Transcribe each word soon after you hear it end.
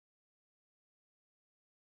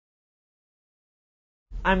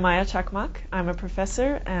I'm Maya Cakmak. I'm a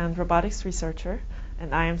professor and robotics researcher,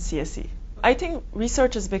 and I am CSE. I think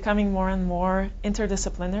research is becoming more and more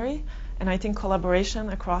interdisciplinary, and I think collaboration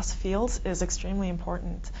across fields is extremely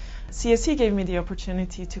important. CSE gave me the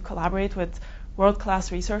opportunity to collaborate with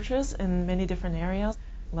world-class researchers in many different areas,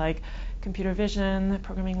 like computer vision,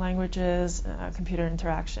 programming languages, computer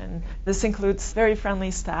interaction. This includes very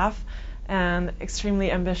friendly staff and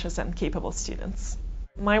extremely ambitious and capable students.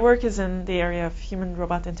 My work is in the area of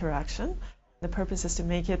human-robot interaction. The purpose is to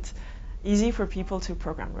make it easy for people to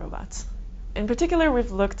program robots. In particular,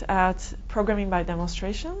 we've looked at programming by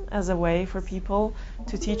demonstration as a way for people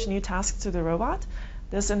to teach new tasks to the robot.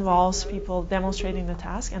 This involves people demonstrating the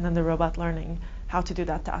task and then the robot learning how to do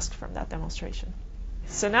that task from that demonstration.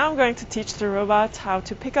 So now I'm going to teach the robot how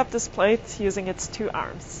to pick up this plate using its two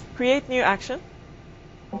arms. Create new action.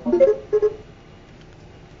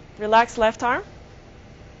 Relax left arm.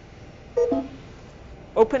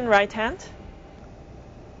 Open right hand.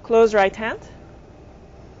 Close right hand.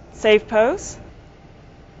 Save pose.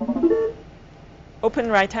 Open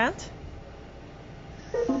right hand.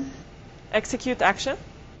 Execute action.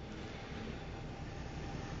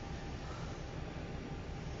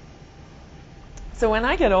 So when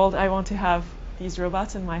I get old, I want to have these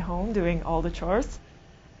robots in my home doing all the chores.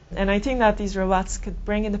 And I think that these robots could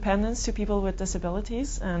bring independence to people with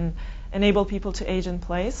disabilities and enable people to age in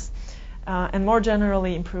place, and more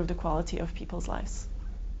generally improve the quality of people's lives.